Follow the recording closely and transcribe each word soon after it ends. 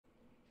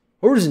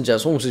Origin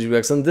Jazz Home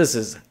Reaction. This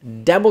is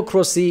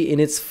Democracy in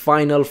its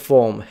final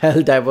form,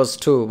 Helldivers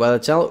 2 by the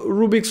channel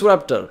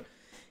RubixRaptor.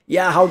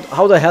 Yeah,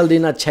 how the hell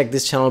didn't I check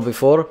this channel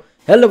before?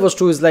 Helldivers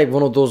 2 is like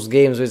one of those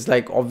games which,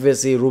 like,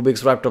 obviously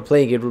RubixRaptor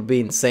playing it would be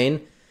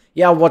insane.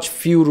 Yeah, I watched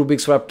few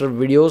RubixRaptor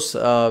videos.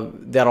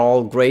 They're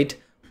all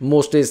great.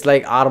 Mostly it's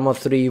like Arma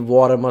 3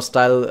 Warhammer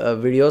style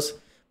videos.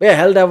 But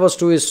yeah, Helldivers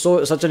 2 is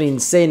such an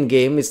insane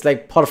game. It's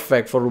like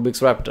perfect for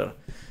RubixRaptor.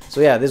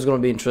 So yeah, this is gonna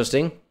be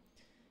interesting.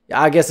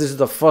 I guess this is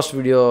the first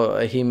video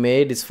he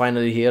made. It's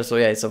finally here, so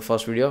yeah, it's the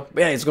first video. But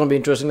yeah, it's gonna be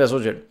interesting. That's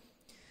what it.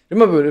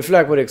 Remember, if you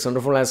like my reaction,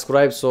 don't forget to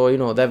subscribe. So you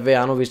know that way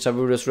I know which type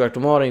of videos to react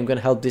tomorrow. And you can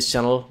help this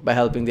channel by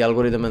helping the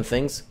algorithm and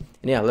things.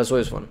 And yeah, let's do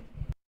this one.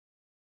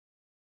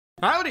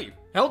 Howdy!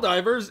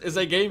 Helldivers is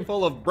a game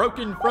full of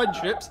broken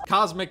friendships,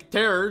 cosmic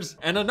terrors,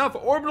 and enough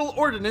orbital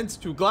ordnance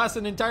to glass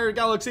an entire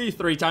galaxy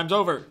 3 times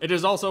over. It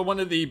is also one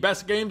of the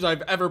best games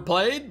I've ever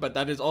played, but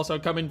that is also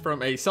coming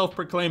from a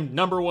self-proclaimed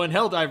 #1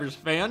 Helldivers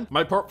fan.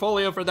 My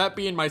portfolio for that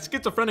being my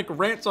schizophrenic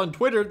rants on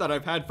Twitter that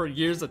I've had for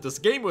years that this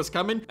game was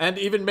coming, and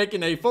even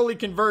making a fully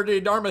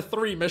converted Arma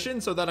 3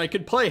 mission so that I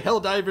could play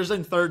Helldivers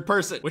in 3rd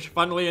person, which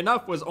funnily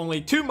enough was only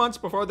 2 months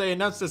before they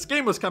announced this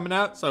game was coming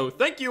out, so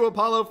thank you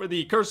Apollo for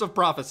the curse of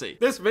prophecy.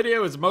 This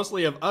video is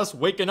mostly of us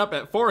waking up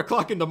at 4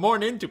 o'clock in the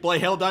morning to play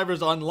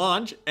Helldivers on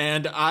launch,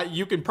 and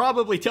you can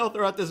probably tell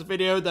throughout this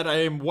video that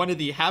I am one of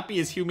the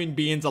happiest human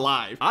beings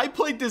alive. I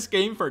played this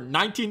game for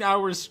 19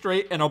 hours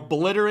straight and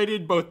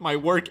obliterated both my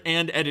work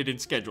and editing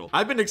schedule.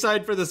 I've been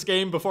excited for this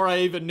game before I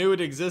even knew it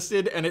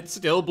existed, and it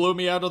still blew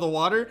me out of the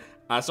water.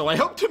 So I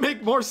hope to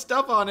make more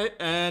stuff on it,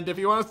 and if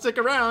you want to stick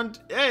around,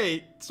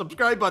 hey,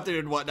 subscribe button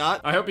and whatnot.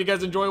 I hope you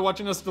guys enjoy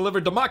watching us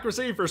deliver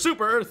democracy for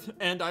Super Earth,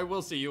 and I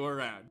will see you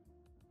around.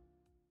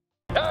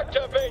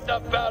 Activate the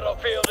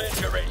battlefield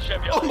injury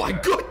simulator. Oh my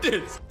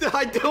goodness!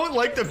 I don't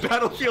like the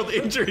battlefield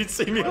injury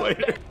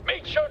simulator.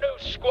 Meet your new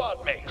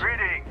squad mate.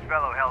 Greetings,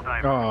 fellow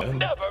Helldivers.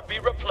 Never be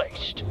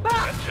replaced.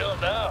 Until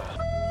now,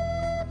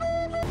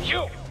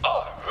 you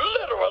are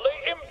literally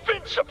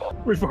invincible.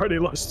 We've already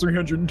lost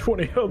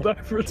 320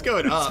 Helldivers. What's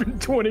going on? It's been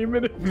 20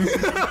 minutes.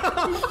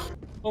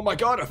 Oh my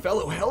god, a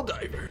fellow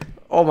Helldiver.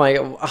 Oh my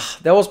god,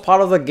 that was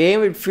part of the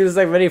game. It feels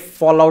like very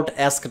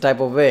Fallout-esque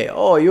type of way.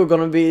 Oh, you're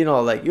gonna be, you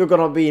know, like, you're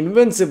gonna be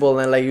invincible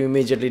and like you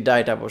immediately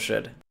die type of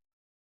shit.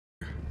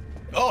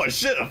 Oh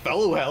shit, a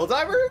fellow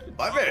Helldiver?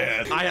 My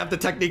man. I have the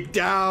technique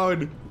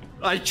down.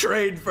 I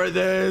trained for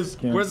this.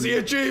 Where's the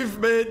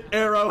achievement,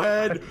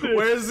 Arrowhead?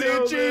 Where's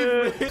the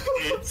achievement?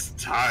 It's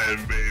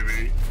time,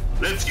 baby.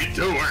 Let's get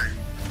to work.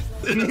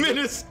 The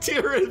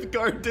Ministerial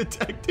Guard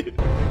detected.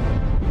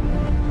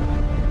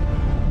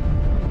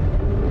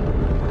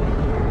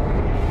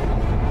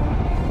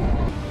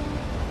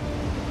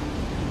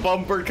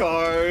 Bumper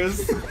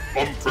cars.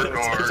 Bumper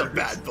cars. It's a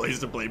bad place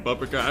to play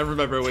bumper car. I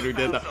remember when we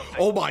did that.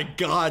 Oh my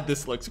god,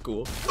 this looks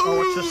cool.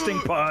 Oh, it's the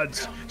stink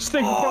pods.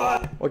 Stink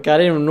pod. Okay, I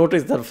didn't even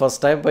notice that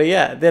first time, but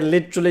yeah, they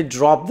literally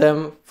drop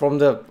them from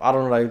the, I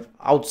don't know, like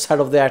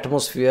outside of the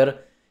atmosphere,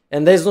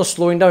 and there's no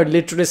slowing down. It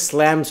literally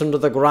slams into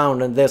the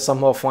ground, and they're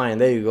somehow fine.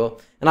 There you go.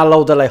 And I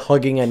love the like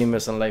hugging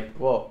animation. Like,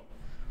 whoa,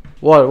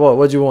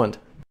 what do you want?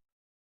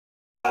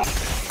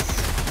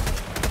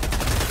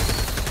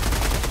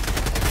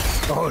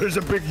 Oh, there's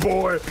a big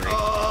boy.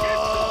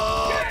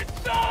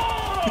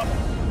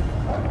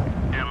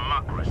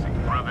 Democracy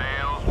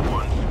prevails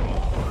once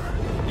more.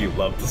 You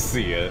love to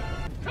see it.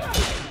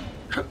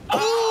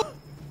 Oh,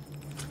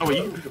 wait,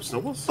 you can pick up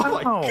snowballs? Oh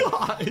my Ow.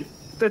 god.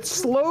 That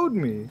slowed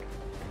me.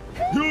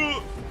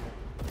 I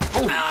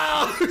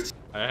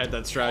had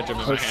that stratagem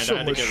in my hand. I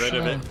had to get rid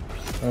of it.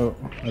 Oh,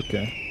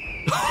 okay.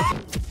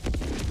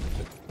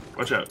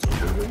 Watch out.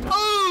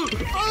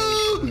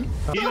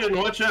 He didn't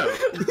watch out.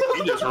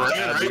 He just ran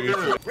right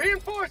through.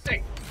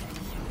 Reinforcing.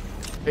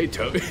 Hey,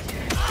 Toby.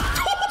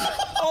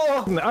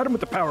 The item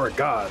with the power of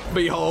God.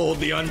 Behold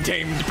the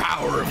untamed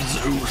power of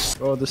Zeus.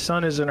 Oh, the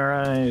sun is in our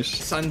eyes.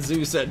 Sun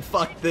Tzu said,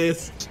 fuck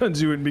this. Sun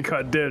Tzu wouldn't be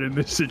caught dead in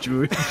this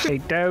situation. Hey,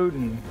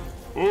 Doubtin.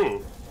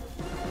 Ooh.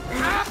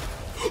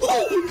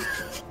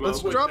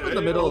 Let's drop in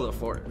the middle of the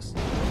forest.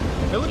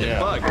 Hey, look at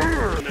Bug.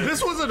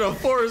 This wasn't a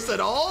forest at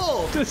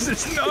all. This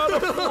is not a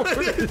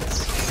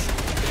forest.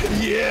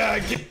 Yeah.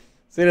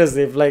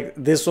 Seriously, if like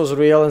this was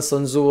real and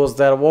Sun Tzu was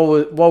there,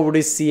 what would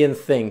he see and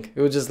think?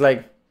 It was just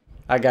like,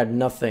 I got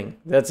nothing.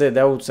 That's it.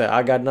 That would say,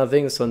 I got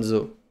nothing, Sun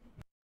Tzu.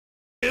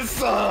 It's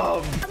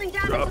Drop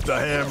the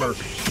hammer.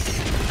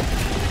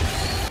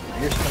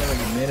 Here's kind of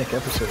like a manic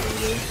episode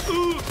over there.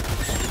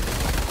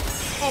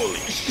 Holy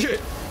shit.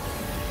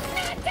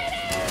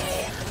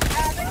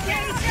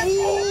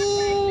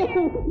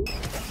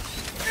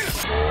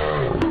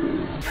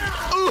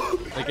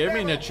 They gave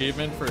me an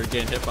achievement for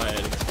getting hit by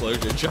an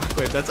explosion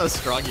shockwave. That's how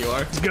strong you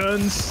are.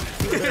 Guns.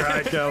 They're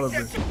high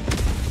caliber.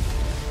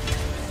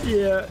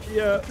 Yeah,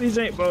 these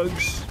ain't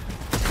bugs.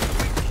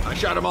 I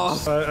shot him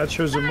off. I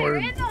chose a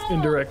more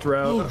indirect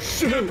route. Oh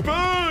shit,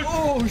 bug!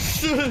 Oh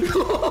shit!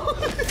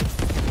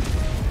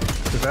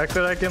 The fact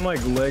that I can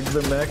like leg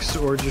the mechs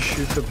or just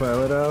shoot the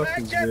pilot out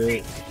is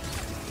great.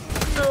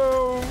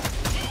 No!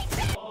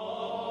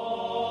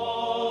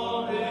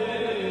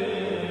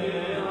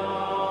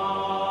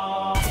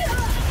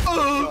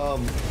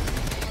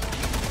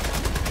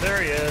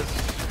 There he is.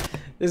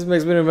 This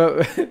makes me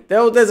remember.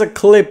 There's a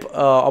clip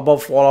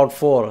above Fallout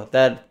 4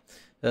 that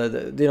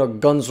you know,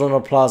 Guns Runner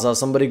Plaza.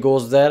 Somebody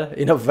goes there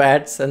in a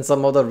VATS and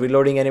some of the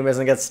reloading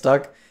animation gets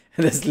stuck.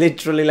 And there's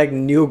literally like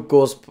nuke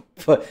goes,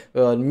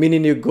 mini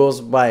nuke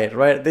goes by it,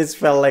 right? This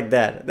felt like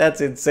that.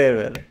 That's insane,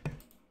 man.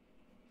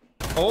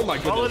 Oh my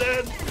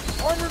goodness.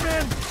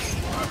 Armorman!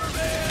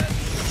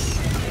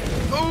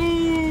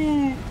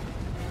 Ooh!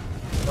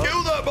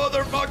 Kill that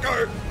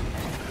motherfucker!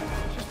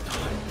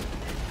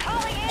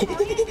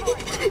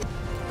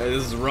 Hey,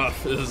 this is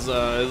rough. This is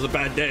a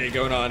bad day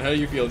going on. How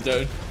you feeling,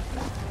 Toad?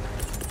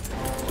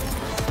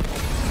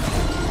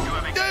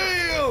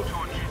 Damn!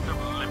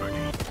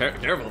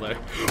 Careful there.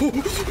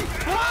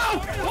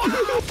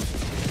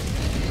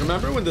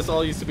 Remember when this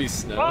all used to be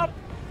snow?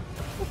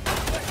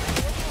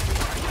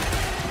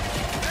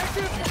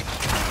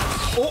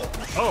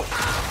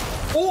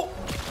 Oh!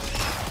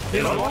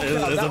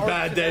 It's a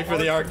bad day for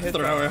the arc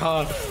thrower,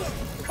 huh?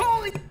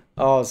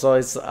 Oh, so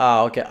it's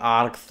okay,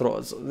 arc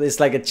throws. It's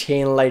like a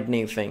chain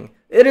lightning thing.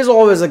 It is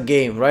always a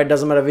game, right?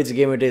 Doesn't matter which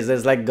game it is.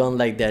 There's like gun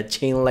like that,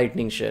 chain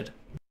lightning shit.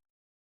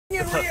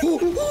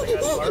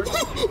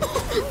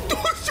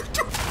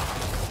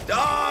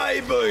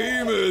 Die,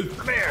 behemoth!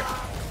 Come here.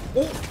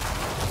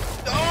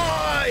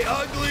 Die,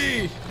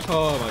 ugly!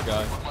 Oh my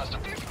god.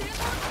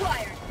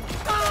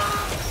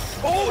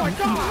 Oh my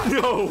god!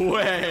 No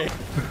way!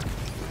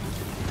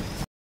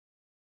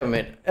 I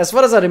mean, as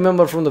far as I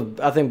remember from the,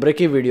 I think,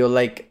 Bricky video,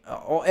 like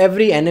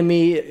every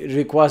enemy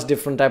requires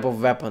different type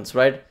of weapons,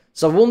 right?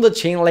 So won't the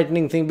chain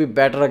lightning thing be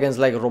better against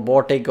like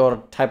robotic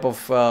or type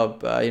of,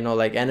 you know,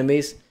 like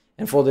enemies?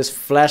 And for this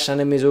flash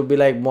enemies, it would be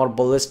like more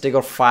ballistic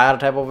or fire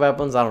type of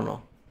weapons? I don't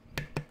know.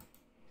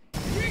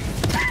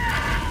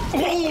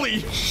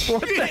 Holy shit!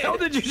 What the hell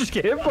did you just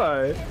get hit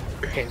by?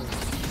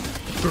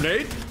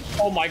 Grenade?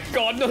 Oh my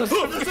god, no! I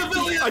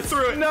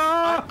threw it!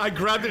 No! I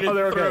grabbed it and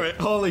they're threw okay. it.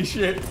 Holy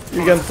shit.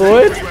 You can throw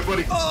it?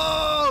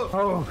 Oh!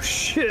 Oh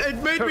shit! It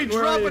made me Toad,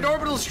 where drop are an you?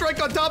 orbital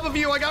strike on top of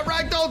you! I got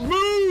ragdolled!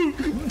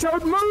 Move!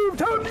 Toad, move!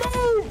 Toad,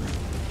 move!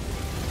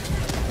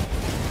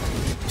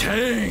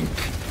 Tank!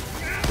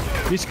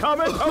 He's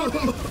coming!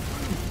 Toad!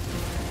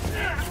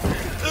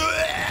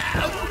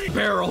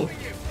 Barrel!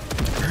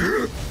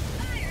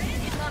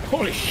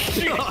 Holy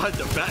shit! God,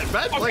 the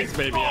bad place,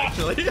 maybe,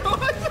 actually.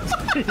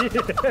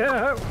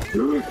 Yeah.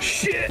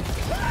 Shit!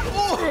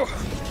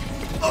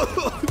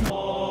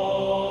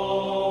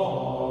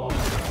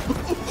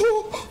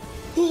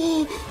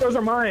 Those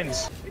are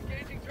mines.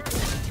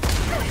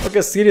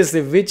 Okay,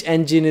 seriously, which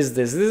engine is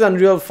this? Is this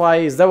Unreal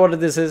 5? Is that what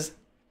this is?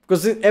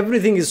 Because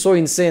everything is so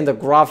insane. The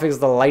graphics,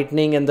 the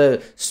lightning, and the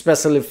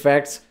special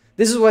effects.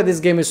 This is why this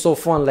game is so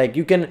fun. Like,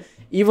 you can,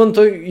 even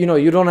though, you know,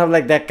 you don't have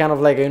like that kind of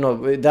like, you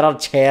know, there are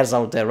chairs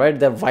out there, right?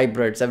 That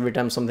vibrates every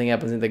time something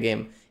happens in the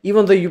game.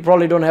 Even though you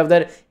probably don't have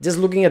that, just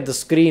looking at the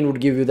screen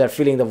would give you that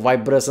feeling, the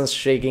vibrations,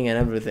 shaking, and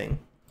everything.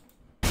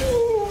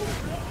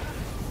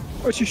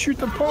 Oh, she shoot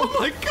the pump. Oh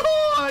my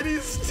god,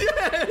 he's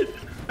dead!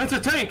 That's a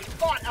tank.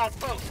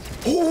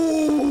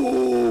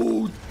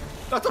 Oh!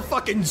 That's a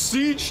fucking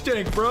siege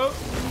tank, bro!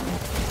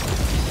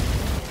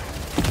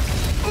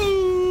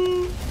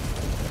 Ooh!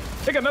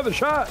 Take another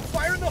shot.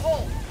 Fire in the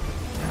hole!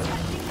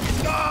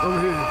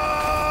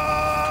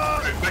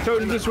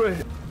 Toad this way.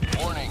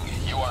 Warning,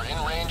 you are in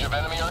range of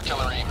enemy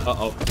artillery.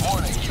 Uh-oh.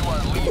 Warning, you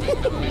are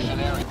leaving the mission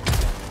area.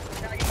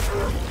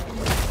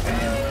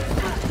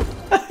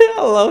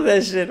 I love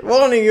that shit.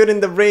 Warning, you're in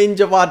the range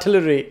of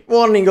artillery.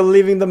 Warning, you're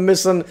leaving the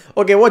mission.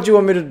 Okay, what do you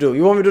want me to do?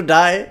 You want me to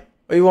die?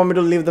 Or you want me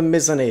to leave the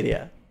mission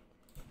area?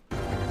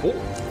 Oh.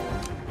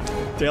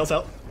 Tails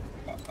out.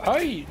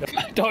 Hi!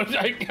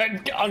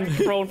 I'm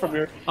thrown from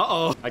here.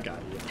 Uh-oh. I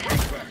got you.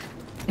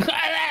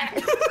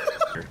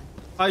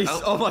 Ice.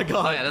 Oh my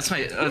god. Oh yeah, that's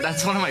my.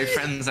 That's one of my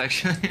friends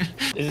actually.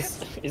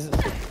 Is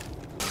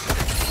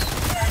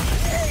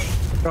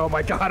Oh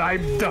my god, I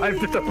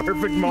dived at the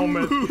perfect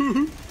moment.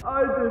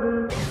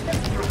 Fire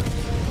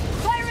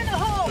in the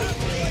hole!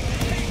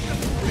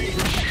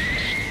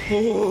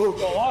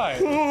 why?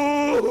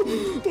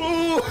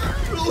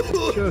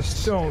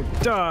 Just don't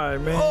die,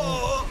 man.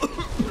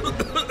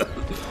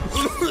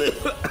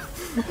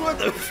 What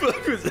the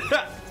fuck was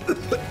that?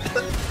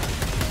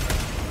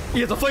 He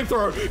has a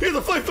flamethrower! He has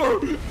a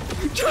flamethrower!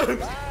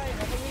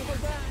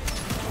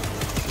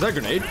 Is that a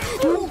grenade?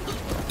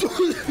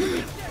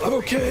 I'm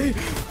okay.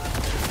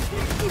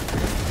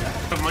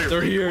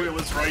 They're here.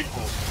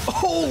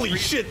 Holy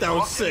shit, that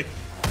was sick.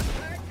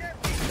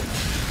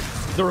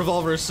 The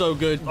revolver is so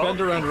good.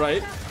 Bend around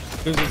right.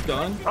 Is this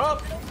done?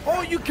 Up!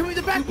 Oh, you give me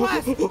the back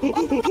blast!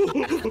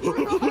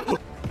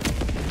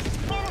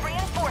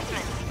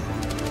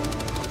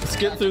 Let's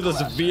get through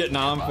this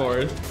Vietnam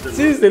forest.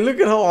 Seriously, look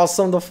at how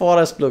awesome the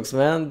forest looks,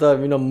 man. The,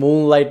 you know,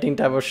 moonlighting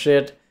type of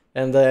shit,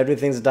 and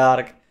everything's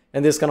dark.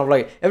 And this kind of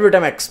like, every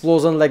time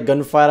explosion, like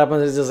gunfire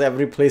happens, it's just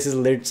every place is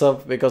lit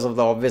up because of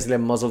the obviously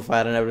muzzle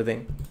fire and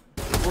everything.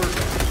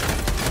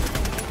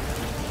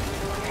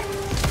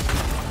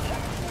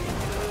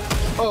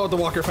 Oh, the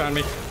walker found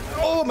me.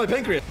 Oh, my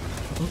pancreas.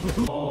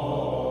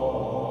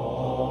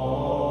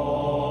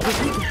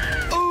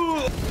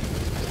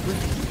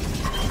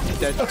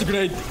 dead. That's a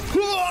grenade.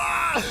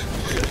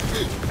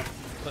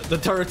 The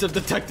turrets have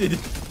detected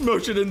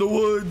motion in the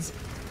woods.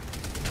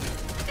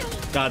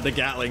 God, the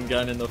Gatling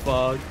gun in the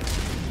fog.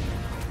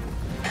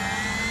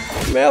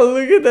 Man,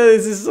 look at that.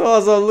 This is so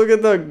awesome. Look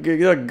at the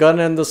gun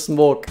and the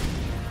smoke.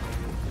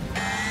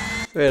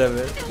 Wait a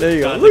minute. There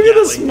you go. God, Look at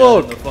the Gatling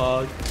gun in smoke. the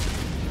fog.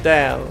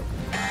 Damn.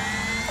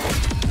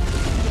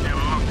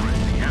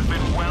 Democracy has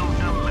been well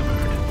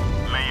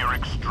delivered. May your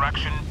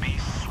extraction be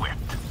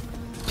swift.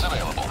 It's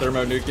available.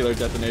 Thermonuclear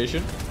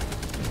detonation.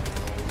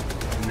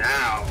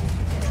 Now.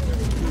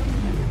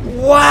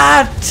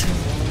 What?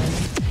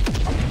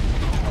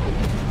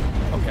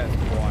 Okay,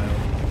 that's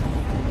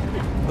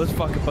wild. Let's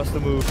fucking bust the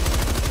move.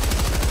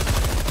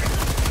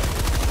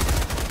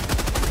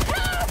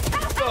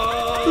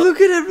 Look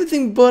at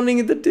everything burning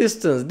in the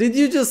distance. Did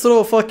you just throw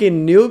a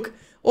fucking nuke?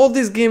 Oh,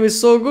 this game is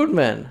so good,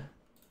 man.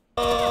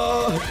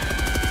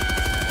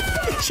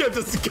 Chef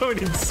is going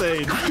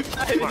insane.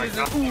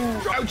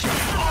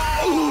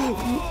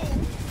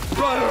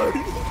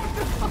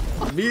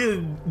 Me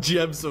and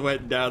Gems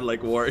went down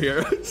like war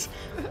heroes.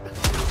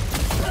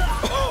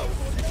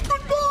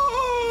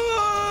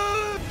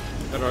 Goodbye!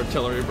 That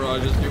artillery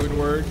barrage is doing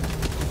work.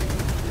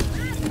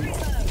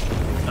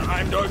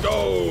 Time to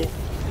go!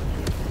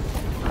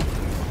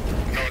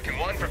 Pelican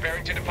 1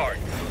 preparing to depart.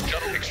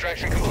 Shuttle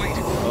extraction complete.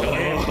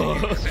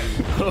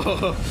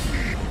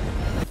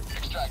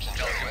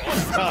 Extraction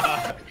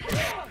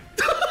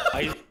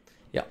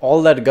Yeah,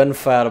 all that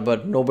gunfire,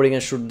 but nobody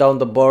can shoot down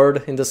the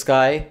bird in the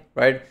sky,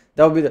 right?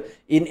 That would be the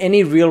in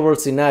any real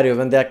world scenario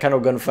when that kind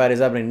of gunfire is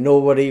happening,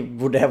 nobody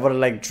would ever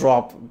like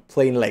drop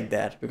plane like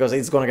that because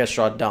it's gonna get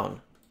shot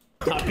down.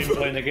 I've been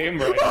playing the game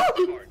right.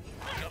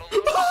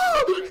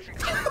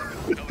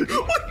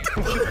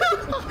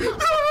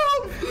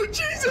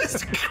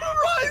 Jesus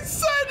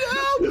Christ, send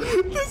help!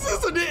 This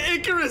is an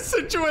Icarus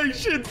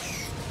situation!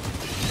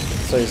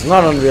 So it's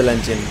not Unreal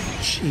Engine.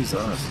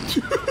 Jesus.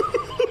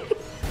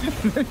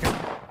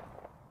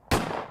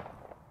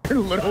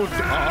 Little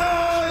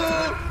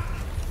dog.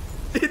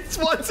 It's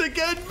once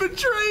again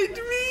betrayed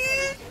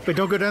me! But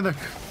don't go down there.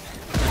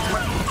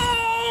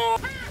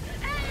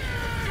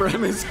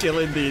 Brem is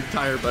killing the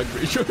entire bug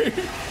breacher.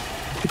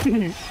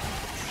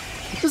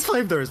 This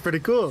flamethrower is pretty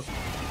cool.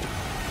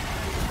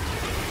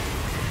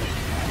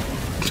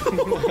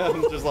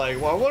 I'm just like,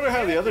 well, I wonder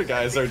how the other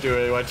guys are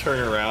doing. I turn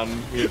around.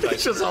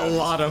 It's just a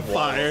lot of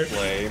fire.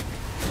 Flame.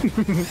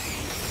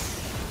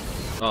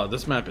 Oh,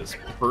 this map is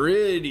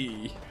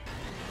pretty.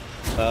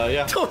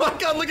 Yeah. Oh my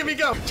god, look at me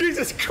go!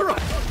 Jesus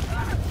Christ!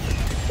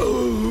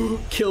 Oh,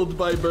 killed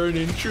by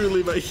burning.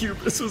 Truly, my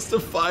hubris was the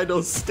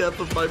final step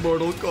of my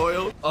mortal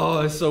coil.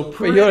 Oh, it's so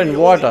pretty. Wait, you're in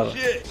water. Holy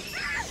shit.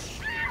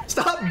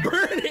 Stop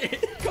burning!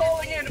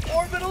 Calling in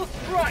orbital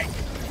strike.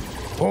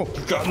 Oh,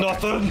 got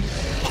nothing.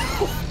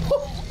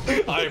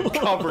 I'm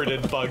covered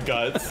in bug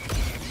guts.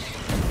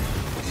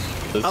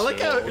 I like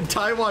how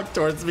Ty walked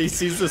towards me,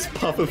 sees this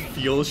puff of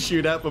fuel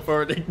shoot out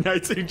before it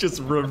ignites and just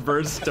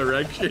reverse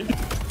direction.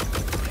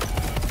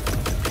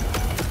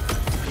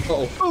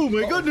 Uh-oh. Oh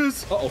my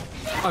goodness. Uh-oh.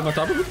 I'm on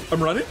top of you.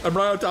 I'm running. I'm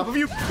right on top of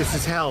you. This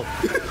is hell.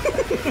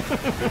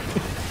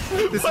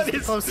 This is the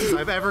closest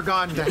I've ever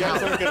gotten to You guys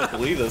hell. aren't gonna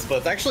believe this, but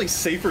it's actually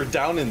safer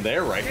down in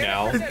there right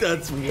now.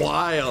 That's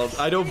wild.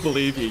 I don't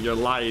believe you. You're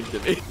lying to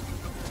me.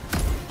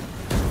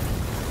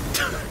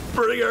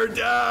 Bring her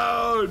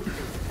down.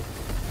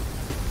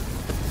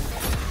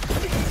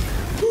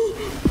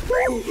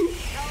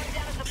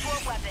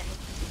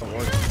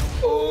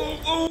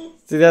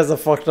 See, that's the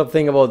fucked up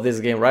thing about this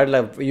game, right?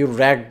 Like you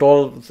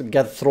ragdoll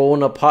get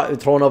thrown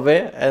apart, thrown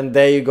away, and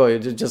there you go. You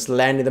just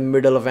land in the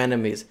middle of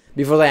enemies.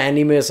 Before the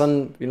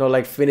animation, you know,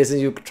 like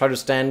finishes, you try to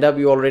stand up,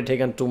 you already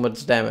taken too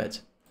much damage.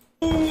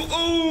 Oh,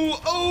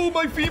 oh, oh,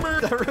 my femur!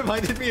 That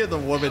reminded me of the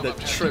woman that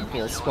tripped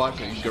while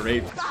squawking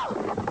grape.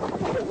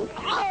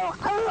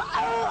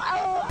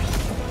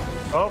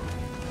 Oh,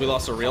 We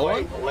lost a real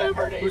one?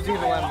 Who's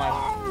gonna land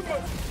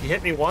my? he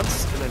hit me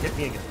once and then hit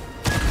me again.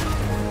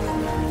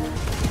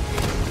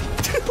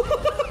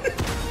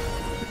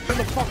 Turn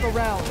the fuck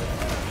around.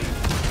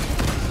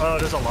 Oh,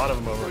 there's a lot of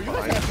them over You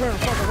behind. gotta turn the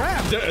fuck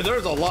around.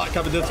 There's a lot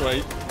coming this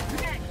way.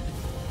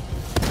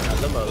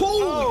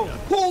 Oh,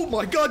 oh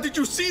my god, did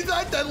you see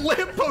that? That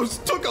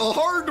lamppost took a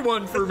hard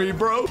one for me,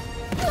 bro.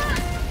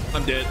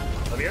 I'm dead.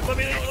 Let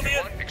me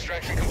in.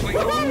 extraction complete.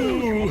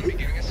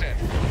 Beginning ascent.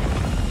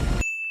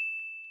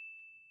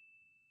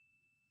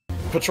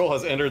 Patrol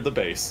has entered the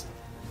base.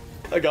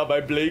 I got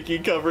my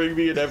blankie covering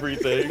me and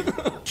everything.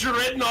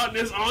 Dreadnought and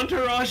his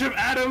entourage of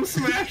atom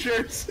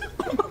smashers.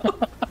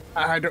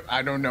 I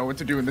don't know what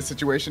to do in this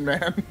situation,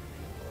 man.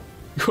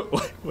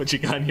 What you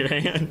got in your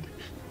hand?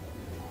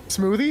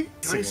 Smoothie?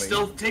 I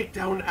still take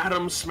down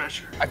Atom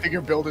Smasher. I think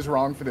your build is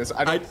wrong for this.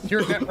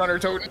 You're a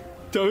Netrunner, Toad.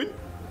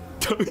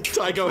 Don't.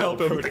 I go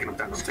help him. I'm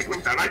taking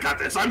him down. I got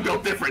this. I'm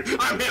built different.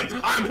 I'm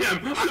him. I'm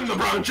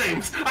LeBron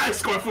James. I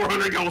score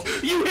 400 goals.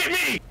 You hit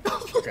me.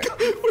 Okay.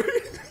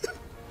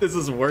 This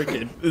is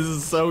working. This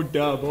is so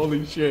dumb.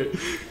 Holy shit.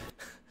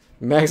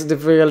 Max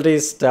difficulty,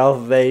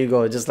 stealth, there you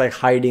go. Just like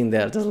hiding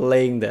there, just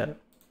laying there.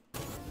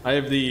 I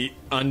have the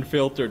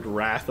unfiltered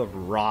wrath of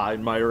Ra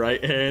in my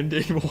right hand,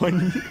 and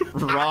one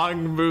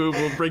wrong move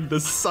will bring the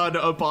sun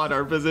upon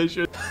our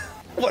position.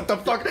 What the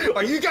fuck?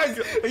 Are you guys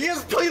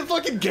playing the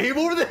fucking game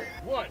over there?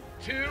 1,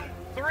 2,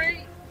 3.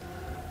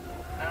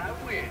 I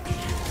win.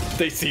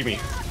 They see me.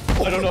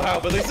 I don't know how,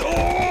 but they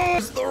Oh,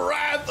 the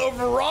wrath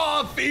of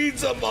Ra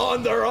feeds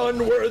upon their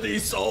unworthy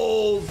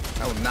souls.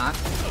 I will not.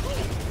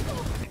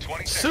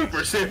 20 seconds.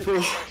 Super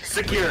simple.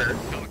 Secure.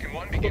 Pelican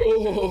 1 beginning.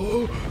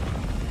 Oh.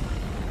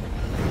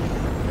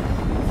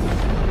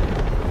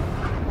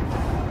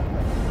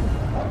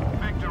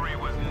 Victory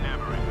was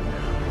never in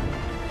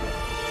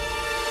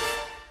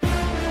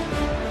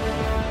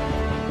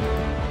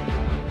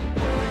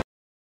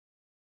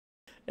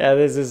Yeah,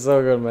 this is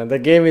so good, man. The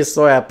game is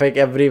so epic.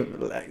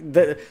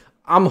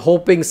 I'm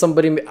hoping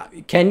somebody...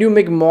 Can you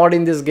make mod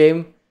in this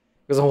game?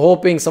 Because I'm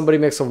hoping somebody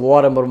makes a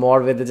Warhammer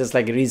mod where they just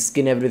like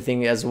reskin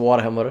everything as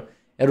Warhammer.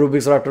 And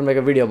RubixRaptor make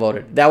a video about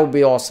it. That would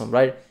be awesome,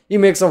 right? He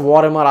makes a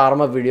Warhammer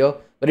armor video.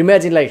 But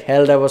imagine like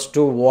Helldivers 2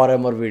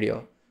 Warhammer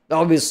video. That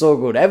would be so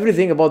good.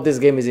 Everything about this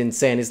game is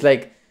insane. It's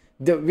like...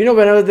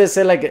 whenever they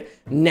say like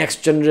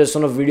next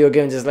generation of video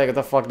games, just like what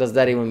the fuck does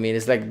that even mean?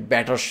 It's like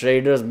better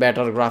shaders,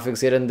 better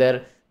graphics here and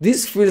there.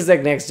 This feels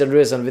like next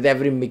generation with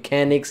every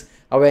mechanics,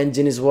 how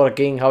engine is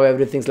working, how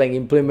everything's like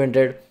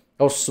implemented,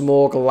 how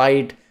smoke,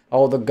 light,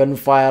 how the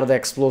gunfire, the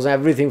explosion,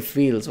 everything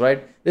feels,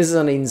 right? This is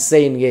an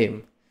insane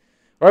game.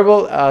 Alright,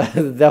 well,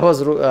 that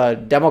was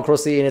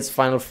Democracy in its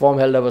final form,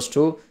 Helldivers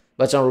 2,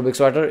 by channel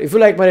RubixRaptor. If you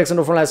like my reaction,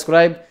 don't forget to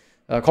subscribe,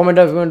 comment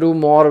down if you want to do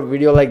more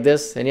video like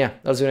this, and yeah,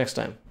 I'll see you next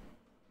time.